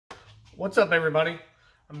What's up, everybody?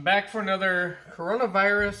 I'm back for another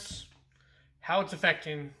coronavirus, how it's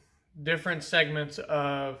affecting different segments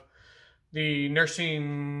of the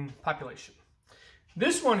nursing population.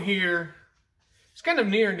 This one here is kind of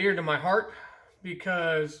near and dear to my heart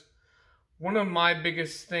because one of my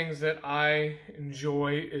biggest things that I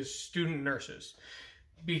enjoy is student nurses,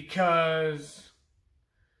 because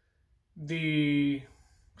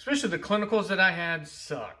especially the clinicals that I had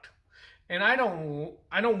sucked. And I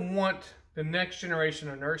don't want the next generation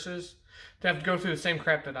of nurses to have to go through the same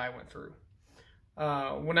crap that I went through.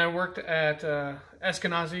 When I worked at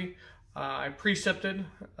Eskenazi, I precepted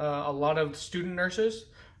a lot of student nurses.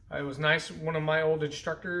 It was nice. One of my old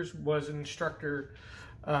instructors was an instructor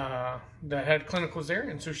that had clinicals there,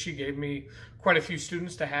 and so she gave me quite a few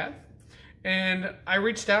students to have. And I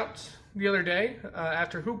reached out the other day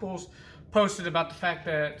after Hooples posted about the fact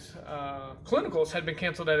that clinicals had been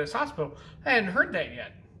canceled at his hospital. I hadn't heard that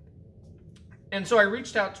yet, and so I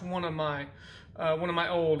reached out to one of my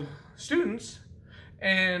old students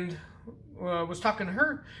and was talking to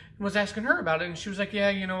her and was asking her about it, and she was like,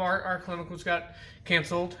 "Yeah, you know, our clinicals got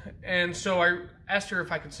canceled." And so I asked her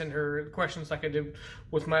if I could send her questions like I did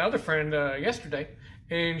with my other friend yesterday,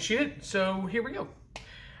 and she did. So here we go.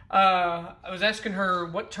 I was asking her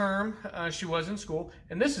what term she was in school,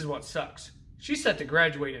 and this is what sucks. She's set to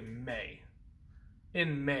graduate in May.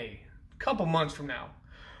 A couple months from now.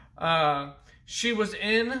 She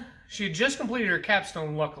had just completed her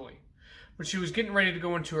capstone, luckily, but she was getting ready to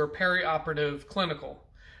go into her perioperative clinical.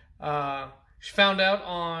 She found out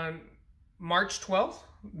on March 12th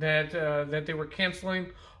that they were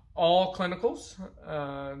canceling all clinicals.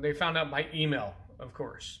 They found out by email, of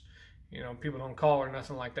course. You know, people don't call or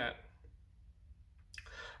nothing like that.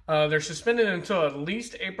 They're suspended until at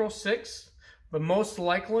least April 6th, but most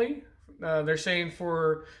likely they're saying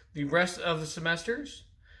for the rest of the semester,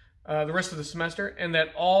 and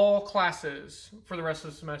that all classes for the rest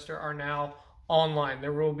of the semester are now online.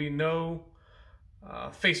 There will be no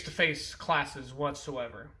face-to-face classes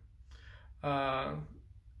whatsoever. How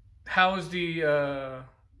is the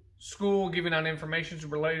school giving out information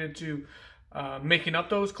related to making up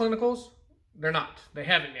those clinicals? They're not. They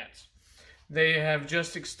haven't yet. They have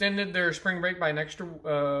just extended their spring break by an extra,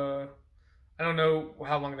 I don't know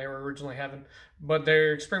how long they were originally having, but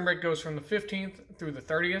their spring break goes from the 15th through the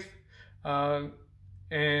 30th,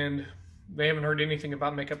 and they haven't heard anything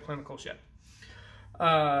about makeup clinicals yet.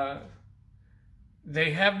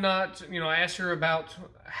 They have not, I asked her about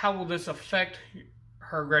how will this affect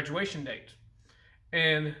her graduation date,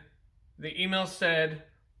 and the email said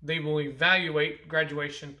they will evaluate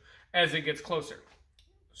graduation as it gets closer.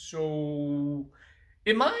 So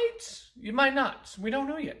it might not. We don't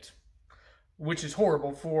know yet, which is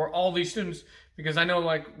horrible for all these students, because I know,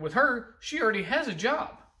 like with her, she already has a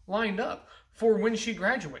job lined up for when she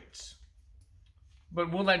graduates. But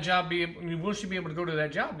will she be able to go to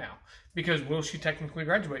that job now? Because will she technically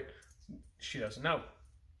graduate? She doesn't know.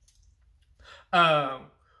 I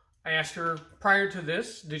asked her prior to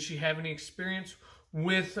this, did she have any experience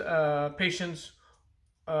with patients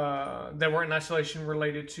that were in isolation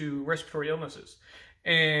related to respiratory illnesses,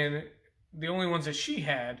 and the only ones that she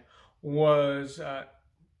had was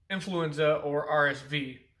influenza or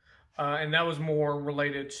RSV, and that was more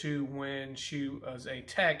related to when she was a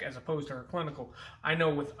tech as opposed to her clinical. I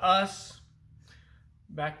know with us,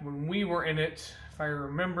 back when we were in it, if I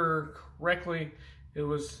remember correctly, it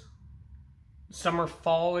was summer,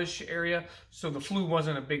 fallish area, so the flu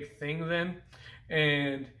wasn't a big thing then,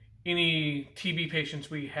 and any TB patients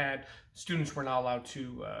we had, students were not allowed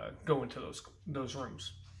to go into those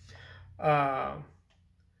rooms. I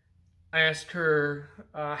asked her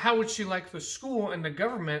how would she like the school and the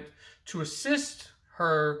government to assist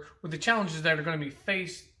her with the challenges that are going to be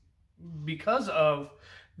faced because of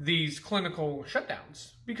these clinical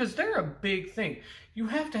shutdowns, because they're a big thing. You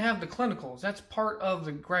have to have the clinicals. That's part of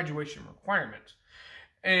the graduation requirement.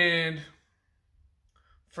 And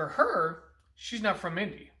for her, she's not from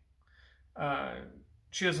Indy.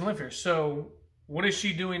 She doesn't live here. So what is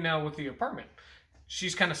she doing now with the apartment?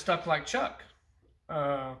 She's kind of stuck like Chuck.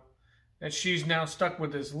 That she's now stuck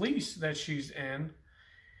with this lease that she's in,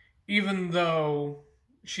 even though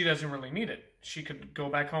she doesn't really need it. She could go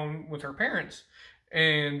back home with her parents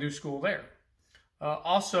and do school there.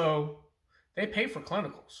 Also, they pay for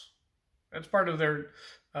clinicals. That's part of their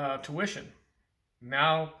tuition.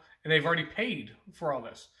 Now, and they've already paid for all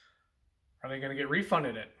this. Are they going to get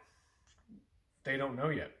refunded it? They don't know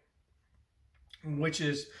yet. Which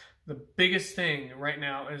is the biggest thing right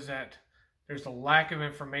now, is that there's a lack of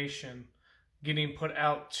information getting put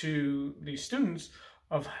out to the students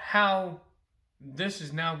of how this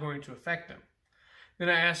is now going to affect them. Then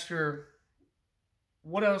I asked her,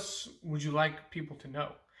 what else would you like people to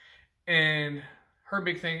know? And her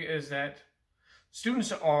big thing is that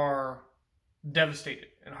students are devastated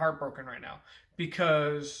and heartbroken right now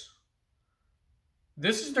because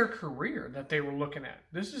this is their career that they were looking at.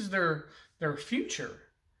 This is their future.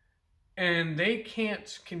 And they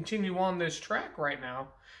can't continue on this track right now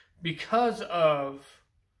because of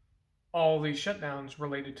all these shutdowns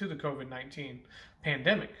related to the COVID-19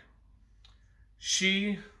 pandemic.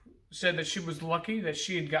 She said that she was lucky that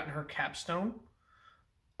she had gotten her capstone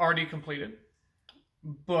already completed,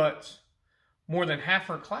 but more than half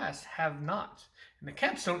her class have not. And the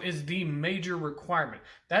capstone is the major requirement.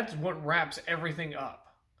 That's what wraps everything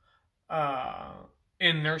up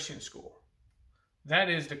in nursing school. That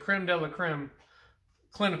is the creme de la creme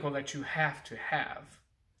clinical that you have to have.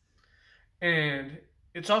 And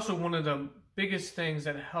it's also one of the biggest things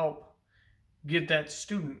that help get that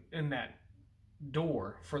student in that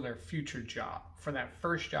door for their future job, for that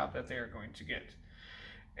first job that they are going to get.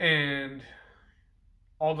 And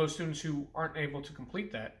all those students who aren't able to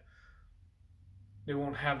complete that, they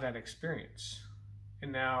won't have that experience.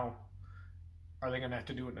 And now, are they going to have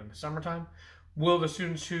to do it in the summertime? Will the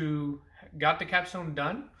students who got the capstone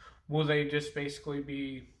done, will they just basically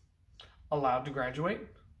be allowed to graduate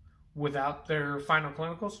without their final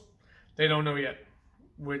clinicals? They don't know yet,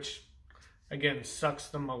 which again sucks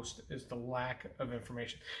the most, is the lack of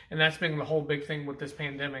information. And that's been the whole big thing with this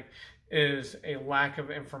pandemic, is a lack of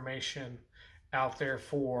information out there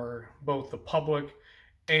for both the public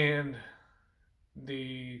and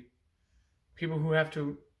the people who have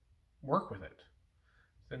to work with it.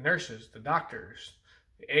 The nurses, the doctors,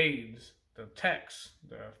 the aides, the techs,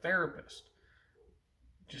 the therapists,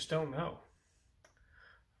 just don't know.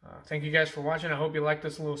 Thank you guys for watching. I hope you liked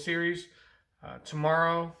this little series.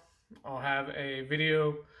 Tomorrow I'll have a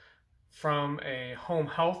video from a home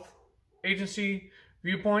health agency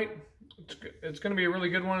viewpoint. It's going to be a really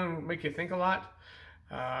good one and make you think a lot.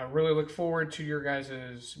 I really look forward to your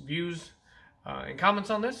guys' views and comments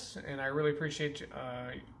on this, and I really appreciate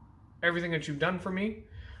everything that you've done for me.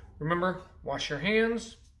 Remember, wash your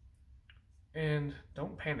hands and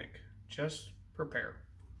don't panic. Just prepare.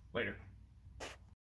 Later.